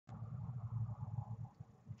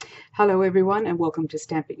Hello everyone and welcome to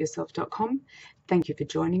stampityourself.com. Thank you for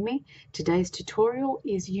joining me. Today's tutorial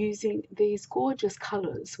is using these gorgeous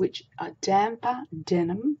colors which are Dapper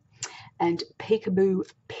Denim and Peekaboo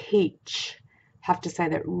Peach. Have to say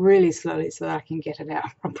that really slowly so that I can get it out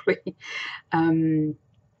properly.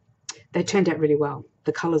 They turned out really well.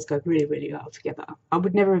 The colors go really well together. I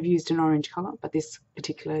would never have used an orange color, but this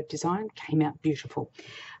particular design came out beautiful.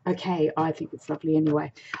 Okay, I think it's lovely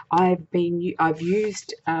anyway. I've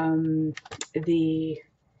used the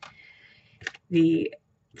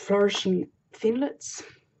flourishing thinlits.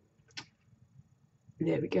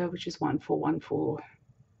 There we go, which is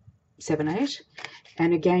 141478.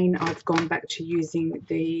 And again, I've gone back to using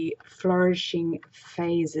the Flourishing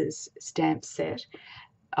Phases stamp set.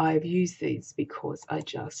 I've used these because I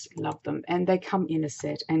just love them, and they come in a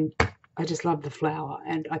set, and I just love the flower,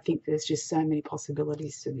 and I think there's just so many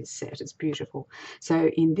possibilities to this set. It's beautiful. So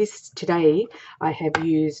in this today, I have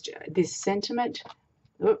used this sentiment.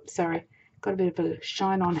 Oops, sorry, got a bit of a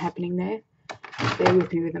shine on happening there. Bear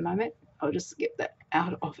with me with a moment. I'll just get that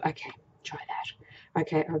out of. Okay, try that.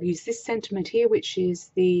 Okay, I've used this sentiment here, which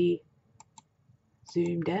is the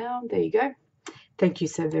zoom down. There you go. Thank you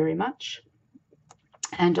so very much.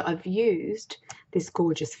 And I've used this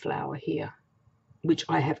gorgeous flower here, which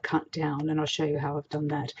I have cut down, and I'll show you how I've done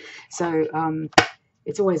that. So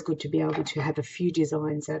it's always good to be able to have a few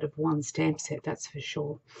designs out of one stamp set, that's for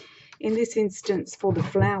sure. In this instance, for the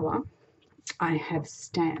flower, I have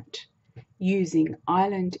stamped using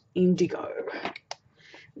Island Indigo,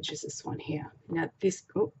 which is this one here. Now this,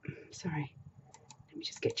 oh, sorry, let me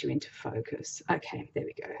just get you into focus. Okay, there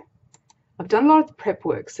we go. I've done a lot of the prep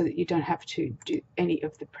work so that you don't have to do any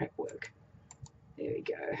of the prep work. There we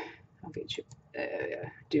go. I'll get you. I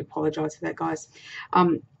do apologise for that, guys.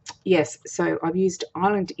 Yes, so I've used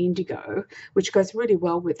Island Indigo, which goes really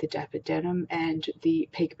well with the Dapper Denim and the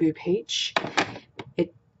Peekaboo Peach.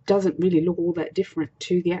 It doesn't really look all that different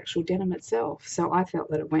to the actual denim itself, so I felt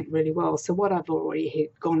that it went really well. So what I've already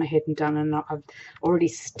gone ahead and done, and I've already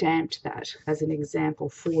stamped that as an example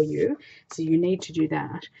for you, so you need to do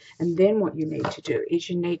that. And then what you need to do is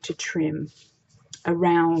you need to trim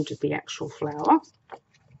around the actual flower,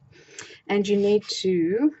 and you need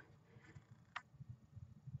to,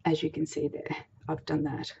 as you can see there, I've done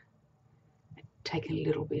that, taken a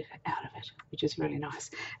little bit out of it, which is really nice,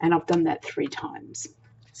 and I've done that 3 times.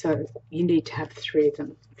 So you need to have 3 of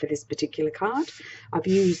them for this particular card. I've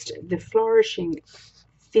used the Flourishing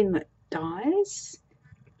Thinlet dies,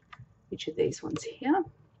 which are these ones here.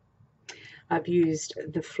 I've used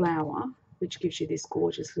the flower, which gives you this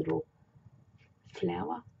gorgeous little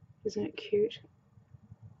flower. Isn't it cute?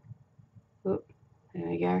 Oh, there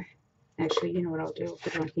we go. Actually, you know what I'll do? I'll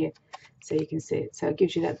put it on here so you can see it. So it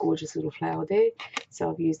gives you that gorgeous little flower there. So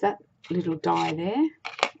I've used that little die there,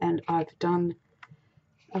 and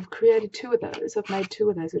I've created 2 of those. I've made 2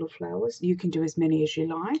 of those little flowers. You can do as many as you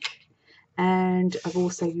like. And I've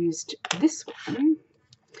also used this one,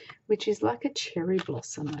 which is like a cherry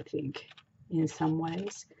blossom, I think, in some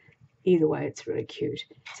ways. Either way, it's really cute.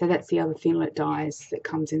 So that's the other thinlet dies that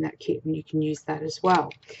comes in that kit, and you can use that as well.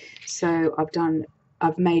 So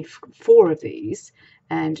I've made 4 of these,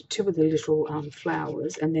 and 2 of the little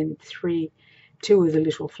flowers, and then 2 of the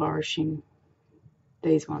little flourishing,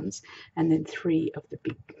 these ones, and then 3 of the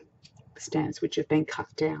big stamps which have been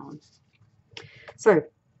cut down. So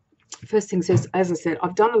first things first, as I said,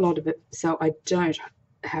 I've done a lot of it, so I don't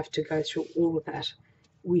have to go through all of that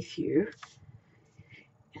with you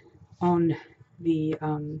on the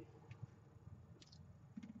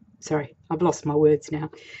sorry, I've lost my words now,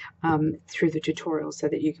 through the tutorial so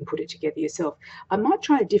that you can put it together yourself. I might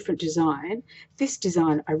try a different design. This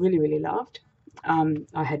design I really loved.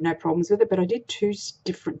 I had no problems with it, but I did 2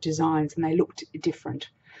 different designs and they looked different.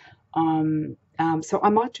 So I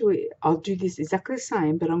might do it. I'll do this exactly the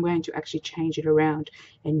same, but I'm going to actually change it around,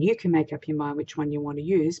 and you can make up your mind which one you want to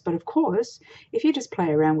use. But of course, if you just play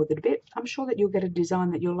around with it a bit, I'm sure that you'll get a design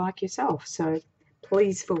that you'll like yourself. So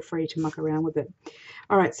please feel free to muck around with it.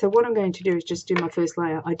 All right, so what I'm going to do is just do my first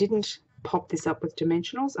layer. I didn't pop this up with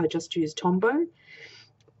dimensionals. I just used Tombow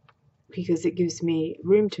because it gives me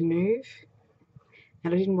room to move,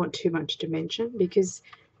 and I didn't want too much dimension because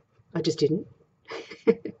I just didn't.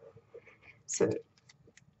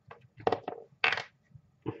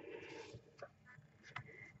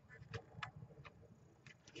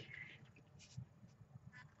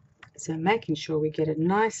 So making sure we get it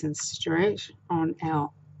nice and straight on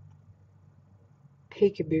our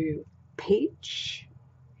Peekaboo Peach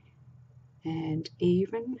and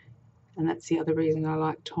even, and that's the other reason I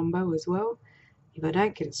like Tombow as well. If I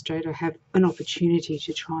don't get it straight, I have an opportunity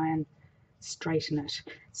to try and straighten it.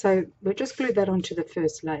 So we'll just glue that onto the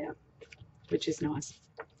first layer, which is nice.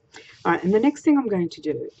 All right, and the next thing I'm going to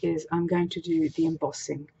do is I'm going to do the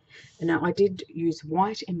embossing. And now I did use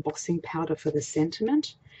white embossing powder for the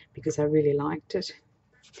sentiment because I really liked it.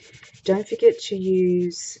 Don't forget to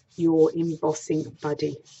use your embossing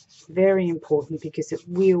buddy. Very important, because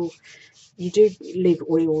you do leave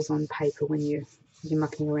oils on paper when you're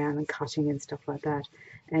mucking around and cutting and stuff like that.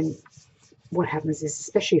 And what happens is,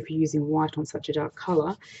 especially if you're using white on such a dark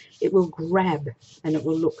color, it will grab and it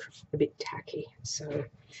will look a bit tacky. So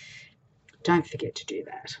don't forget to do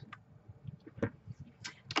that.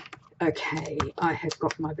 Okay, I have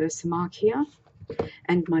got my Versamark here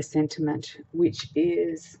and my sentiment, which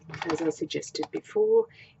is, as I suggested before,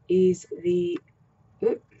 is the,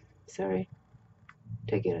 sorry,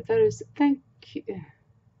 take it out of those. Thank you.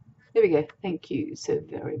 There we go. Thank you so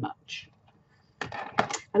very much.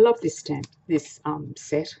 I love this stamp, this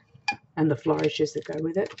set, and the flourishes that go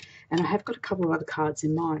with it. And I have got a couple of other cards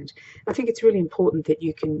in mind. I think it's really important that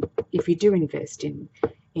you can, if you do invest in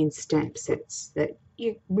stamp sets, that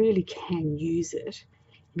you really can use it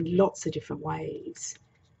in lots of different ways.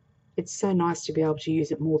 It's so nice to be able to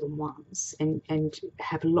use it more than once and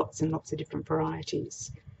have lots and lots of different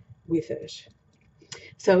varieties with it.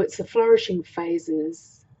 So it's the Flourishing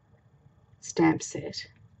Phases stamp set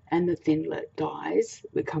and the Thinlet dies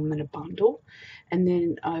that come in a bundle. And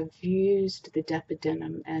then I've used the Dapper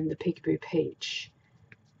Denim and the Peekaboo Peach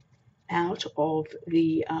out of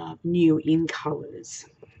the new in colours.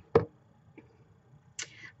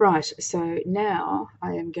 Right, so now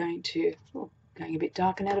I am going to, going a bit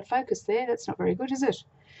dark and out of focus there. That's not very good, is it?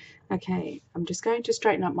 Okay, I'm just going to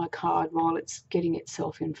straighten up my card while it's getting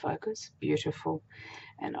itself in focus. Beautiful.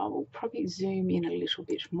 And I will probably zoom in a little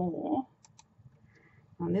bit more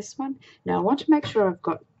on this one. Now I want to make sure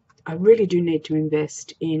I really do need to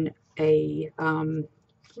invest in a,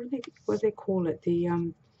 what do they call it?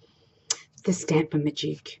 The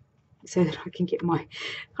Stamp-A-Magic, so that I can get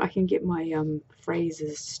my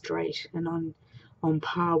phrases straight and on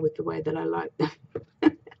par with the way that I like them.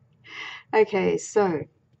 Okay, so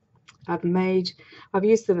I've used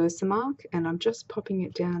the Versamark and I'm just popping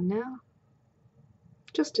it down now,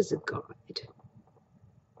 just as a guide.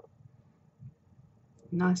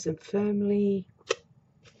 Nice and firmly,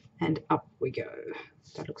 and up we go.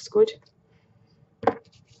 That looks good.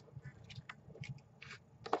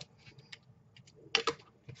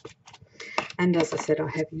 And as I said, I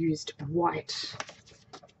have used white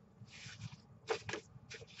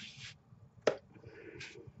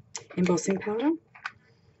embossing powder.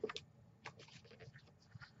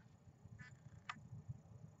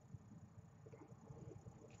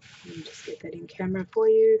 Let me just get that in camera for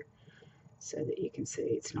you so that you can see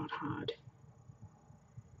it's not hard.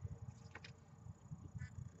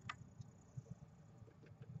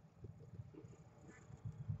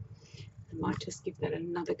 I might just give that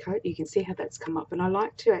another coat. You can see how that's come up, and I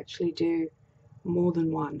like to actually do more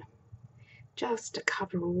than one, just to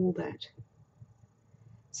cover all that.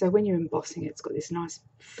 So when you're embossing it, it's got this nice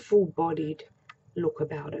full-bodied look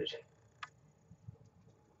about it.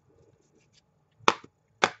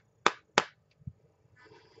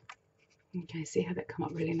 Okay, see how that come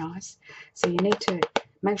up really nice? So you need to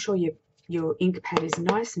make sure your ink pad is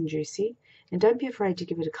nice and juicy, and don't be afraid to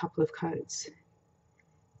give it a couple of coats,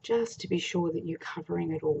 just to be sure that you're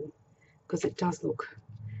covering it all, because it does look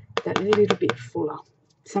that little bit fuller.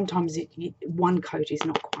 Sometimes one coat is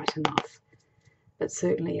not quite enough, but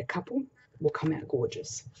certainly a couple will come out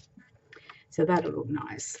gorgeous. So that'll look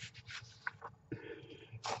nice.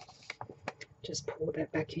 Just pour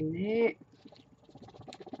that back in there.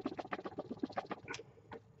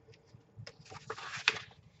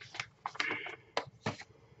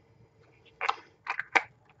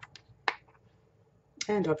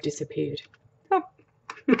 And I've disappeared. Oh,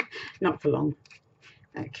 not for long.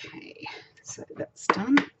 Okay, so that's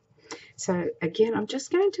done. So again, I'm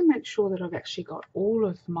just going to make sure that I've actually got all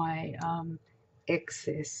of my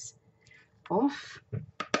excess off.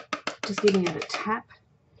 Just giving it a tap.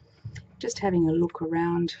 Just having a look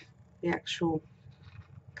around the actual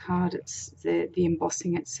card, it's the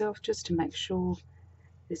embossing itself, just to make sure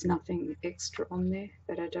there's nothing extra on there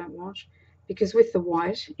that I don't want. Because with the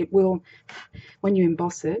white, it will, when you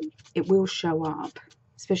emboss it, it will show up,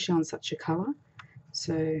 especially on such a color.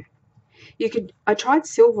 So you could, I tried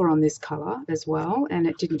silver on this color as well, and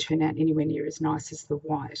it didn't turn out anywhere near as nice as the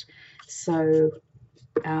white. So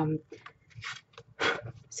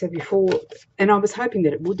so before, and I was hoping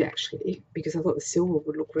that it would actually, because I thought the silver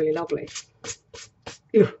would look really lovely.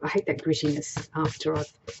 Ew, I hate that grittiness after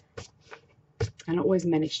and I always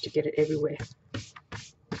manage to get it everywhere.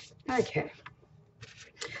 Okay.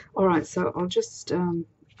 Alright, so I'll just, I'm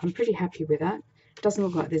pretty happy with that. It doesn't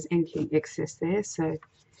look like there's anything excess there, so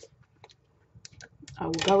I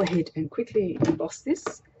will go ahead and quickly emboss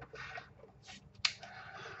this.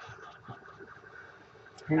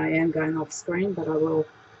 And I am going off screen, but I will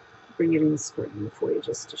bring it in screen for you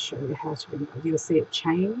just to show you how to emboss. You'll see it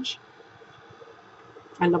change.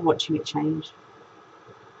 I love watching it change.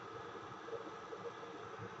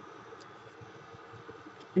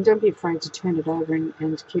 And don't be afraid to turn it over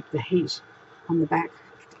and keep the heat on the back,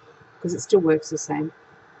 because it still works the same.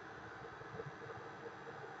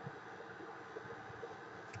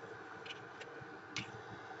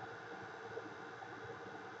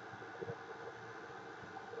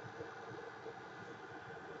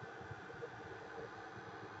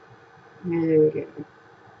 There we go.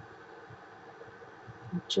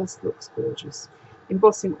 It just looks gorgeous.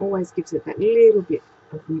 Embossing always gives it that little bit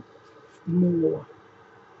of more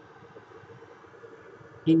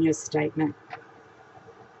in your statement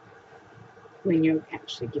when you're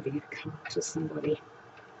actually giving a card to somebody.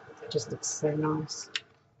 It just looks so nice.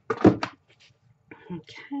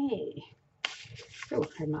 Okay. Oh,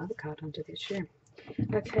 I had my other card under this, yeah.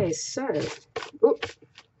 Okay, so,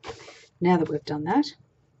 now that we've done that,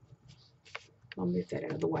 I'll move that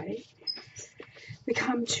out of the way. We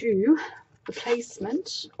come to the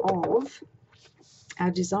placement of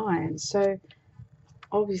our design. So,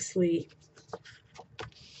 obviously,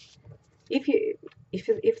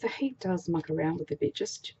 if the heat does muck around with it a bit,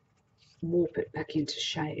 just warp it back into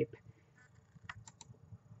shape.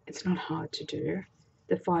 It's not hard to do.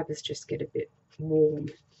 The fibers just get a bit warm.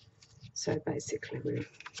 So basically we're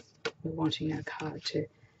wanting our card to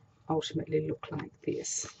ultimately look like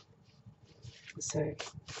this. So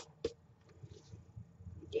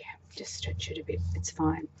yeah, just stretch it a bit. It's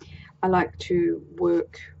fine. I like to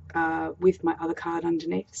work with my other card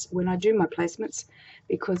underneath when I do my placements,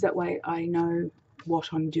 because that way I know what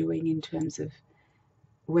I'm doing in terms of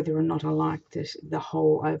whether or not I like the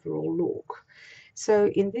whole overall look. So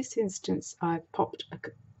in this instance, I've popped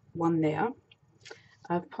one there.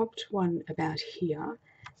 I've popped one about here,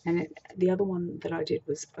 and the other one that I did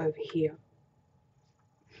was over here.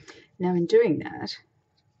 Now in doing that,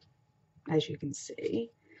 as you can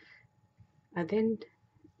see, I then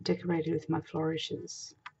decorated with my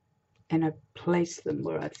flourishes, and I placed them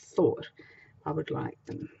where I thought I would like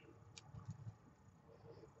them,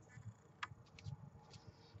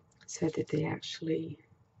 so that they actually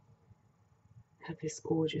have this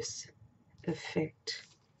gorgeous effect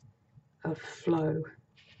of flow.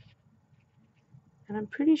 And I'm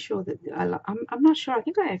pretty sure that I'm not sure. I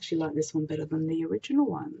think I actually like this one better than the original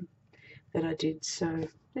one that I did. So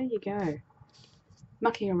there you go.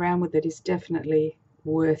 Mucking around with it is definitely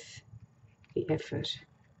worth the effort.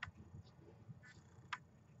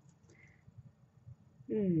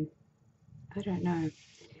 I don't know.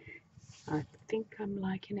 I think I'm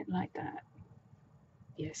liking it like that.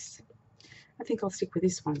 Yes. I think I'll stick with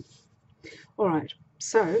this one. Alright,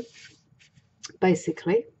 so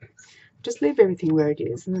basically just leave everything where it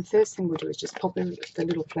is, and the first thing we'll do is just pop the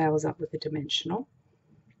little flowers up with the dimensional.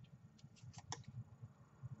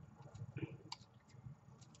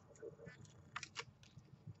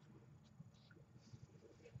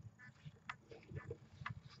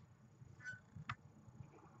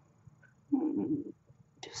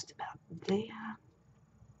 Just about there.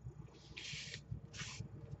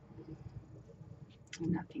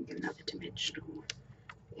 And I think another dimensional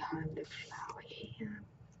behind the flower here.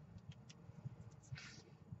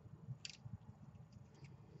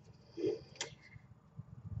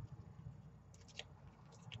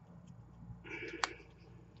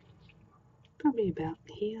 Probably about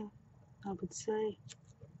here, I would say.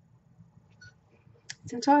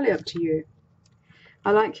 It's entirely up to you. I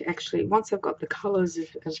like, actually, once I've got the colours of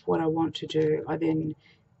what I want to do, I then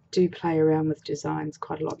do play around with designs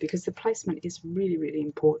quite a lot, because the placement is really, really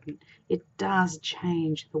important. It does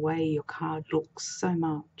change the way your card looks so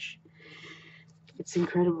much. It's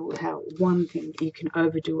incredible how one thing you can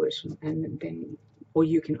overdo it and then, or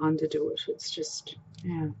you can underdo it. It's just,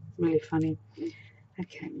 yeah, really funny.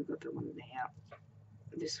 Okay, we've got the one there.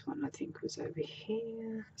 This one I think was over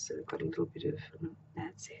here, so we've got a little bit of,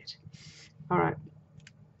 that's it. All right.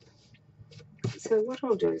 So what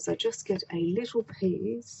I'll do is I just get a little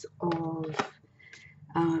piece of,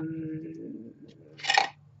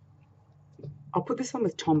 I'll put this one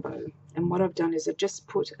with Tombow, and what I've done is I've just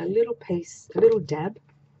put a little piece, a little dab.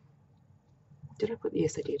 Did I put,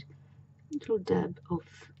 yes I did, a little dab of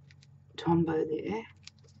Tombow there,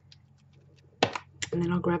 and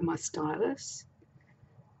then I'll grab my stylus,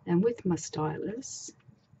 and with my stylus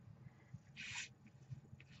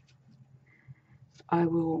I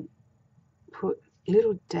will put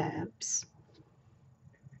little dabs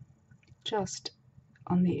just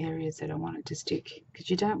on the areas that I want it to stick, because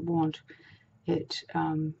you don't want it,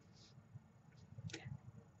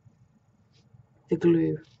 the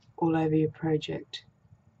glue all over your project,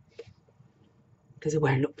 because it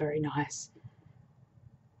won't look very nice.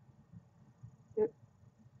 Yep,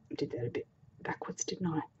 did that a bit backwards, didn't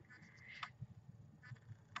I?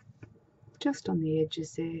 Just on the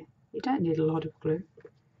edges there. You don't need a lot of glue.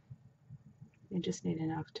 You just need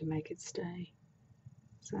enough to make it stay.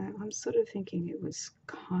 So I'm sort of thinking it was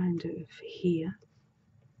kind of here.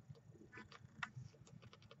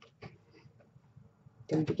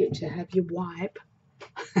 Don't forget to have your wipe,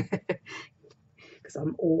 because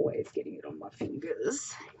I'm always getting it on my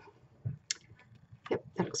fingers. Yep,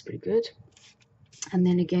 that looks pretty good. And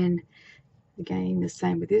then again the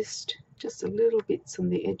same with this, just a little bits on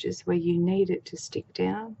the edges where you need it to stick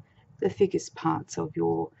down. The thickest parts of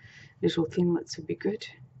your little thinlits would be good,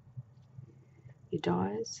 your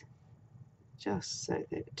dies, just so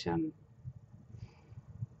that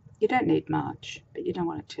you don't need much, but you don't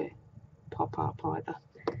want it to pop up either.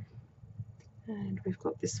 And we've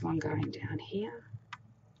got this one going down here.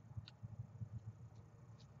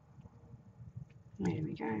 There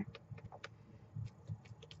we go.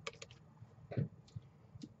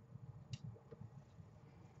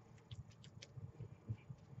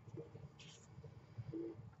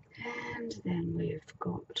 And then we've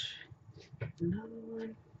got another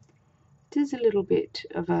one. It is a little bit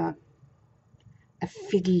of a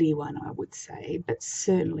fiddly one, I would say, but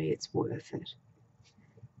certainly it's worth it.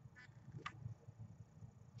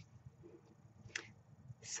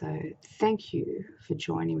 So thank you for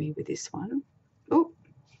joining me with this one. Oh,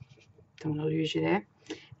 don't want to lose you there.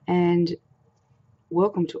 And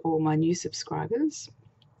welcome to all my new subscribers.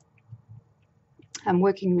 I'm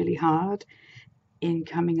working really hard in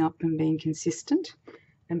coming up and being consistent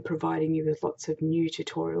and providing you with lots of new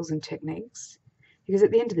tutorials and techniques, because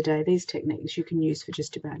at the end of the day, these techniques you can use for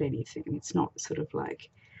just about anything. It's not sort of like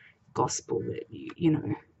gospel that you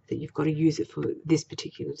know that you've got to use it for this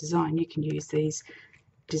particular design. You can use these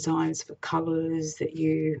designs for colors, that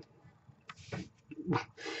you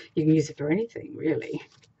can use it for anything really.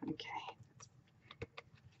 Okay,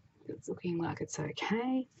 it's looking like it's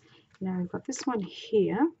okay. Now we've got this one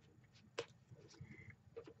here.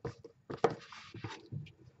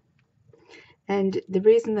 And the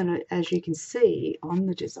reason that, as you can see on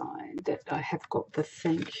the design, that I have got the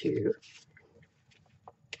thank you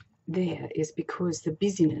there is because the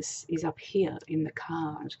busyness is up here in the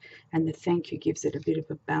card, and the thank you gives it a bit of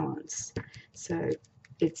a balance. So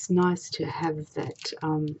it's nice to have that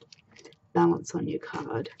balance on your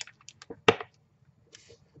card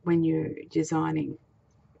when you're designing.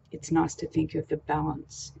 It's nice to think of the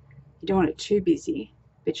balance. You don't want it too busy,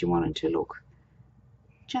 but you want it to look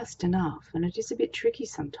just enough. And it is a bit tricky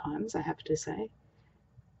sometimes, I have to say.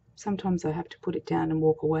 Sometimes I have to put it down and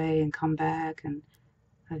walk away and come back, and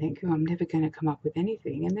I think, oh, I'm never going to come up with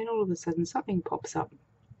anything, and then all of a sudden something pops up.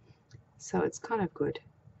 So it's kind of good.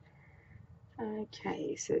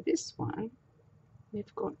 Okay, so this one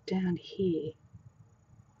we've got down here,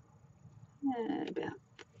 about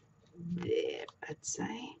there, I'd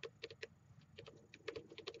say.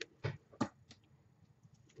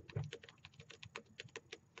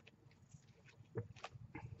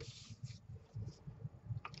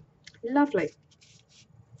 Lovely.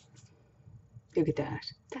 Look at that.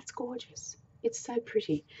 That's gorgeous. It's so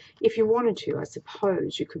pretty. If you wanted to, I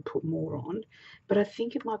suppose you could put more on, but I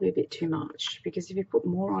think it might be a bit too much, because if you put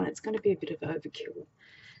more on, it's going to be a bit of overkill.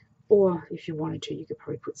 Or if you wanted to, you could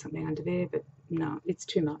probably put something under there, but no, it's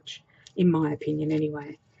too much, in my opinion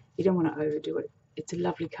anyway. You don't want to overdo it. It's a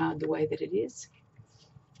lovely card the way that it is.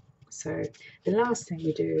 So the last thing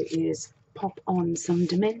we do is pop on some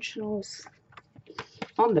dimensionals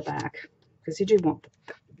on the back, because you do want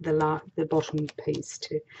the bottom piece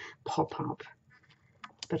to pop up,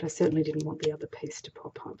 but I certainly didn't want the other piece to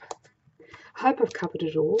pop up. I hope I've covered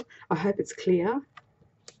it all. I hope it's clear.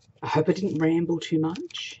 I hope I didn't ramble too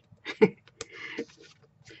much.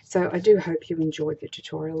 So I do hope you enjoyed the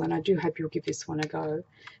tutorial, and I do hope you'll give this one a go.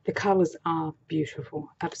 The colours are beautiful,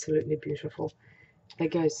 absolutely beautiful. They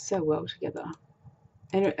go so well together.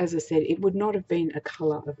 And as I said, it would not have been a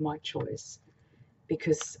colour of my choice,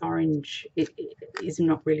 because orange is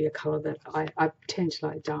not really a colour that I tend to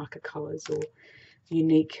like darker colours or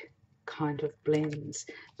unique kind of blends.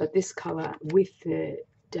 But this colour with the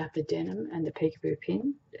Dapper denim and the Peekaboo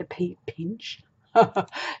pinch,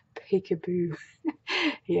 Peekaboo.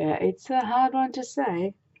 Yeah, it's a hard one to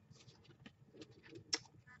say.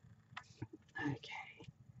 Okay.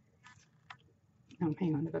 Oh,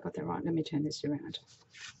 hang on, have I got that right? Let me turn this around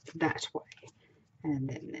that way and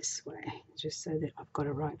then this way, just so that I've got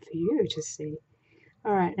it right for you to see.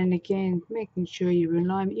 All right, and again, making sure you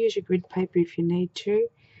align. Use your grid paper if you need to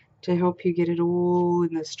help you get it all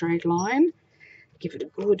in a straight line. Give it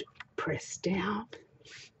a good press down.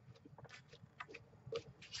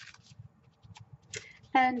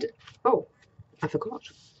 And, oh, I forgot.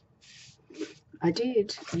 I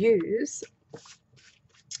did use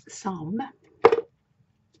some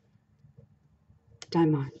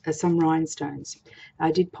rhinestones.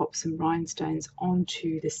 I did pop some rhinestones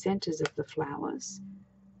onto the centers of the flowers,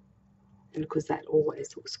 and because that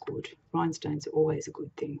always looks good. Rhinestones are always a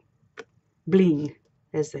good thing. Bling,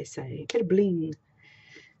 as they say, a bit of bling.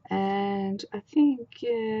 And I think,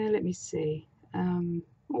 let me see,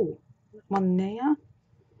 oh, one there,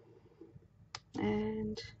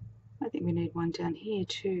 and I think we need one down here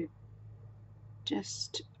too,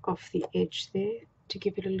 just off the edge there, to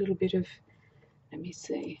give it a little bit of, let me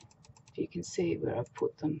see if you can see where I've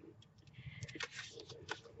put them.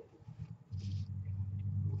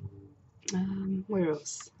 Where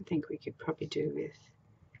else? I think we could probably do with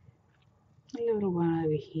a little one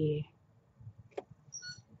over here.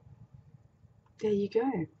 There you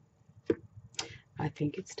go. I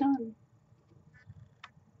think it's done.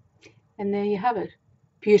 And there you have it.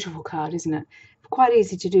 Beautiful card, isn't it? Quite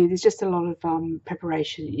easy to do. There's just a lot of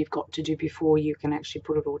preparation that you've got to do before you can actually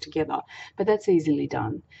put it all together. But that's easily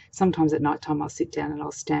done. Sometimes at night time I'll sit down and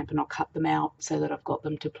I'll stamp and I'll cut them out so that I've got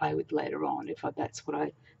them to play with later on, if that's what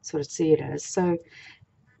I sort of see it as. So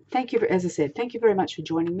thank you, as I said, thank you very much for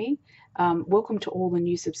joining me. Welcome to all the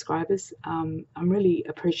new subscribers. I'm really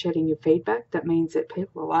appreciating your feedback. That means that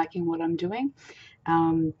people are liking what I'm doing.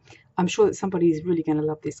 I'm sure that somebody is really going to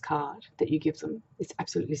love this card that you give them. It's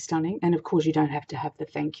absolutely stunning. And of course, you don't have to have the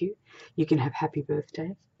thank you. You can have happy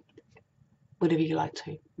birthday, whatever you like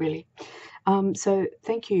to, really. So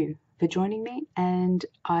thank you for joining me, and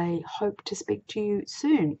I hope to speak to you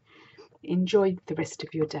soon. Enjoy the rest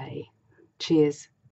of your day. Cheers.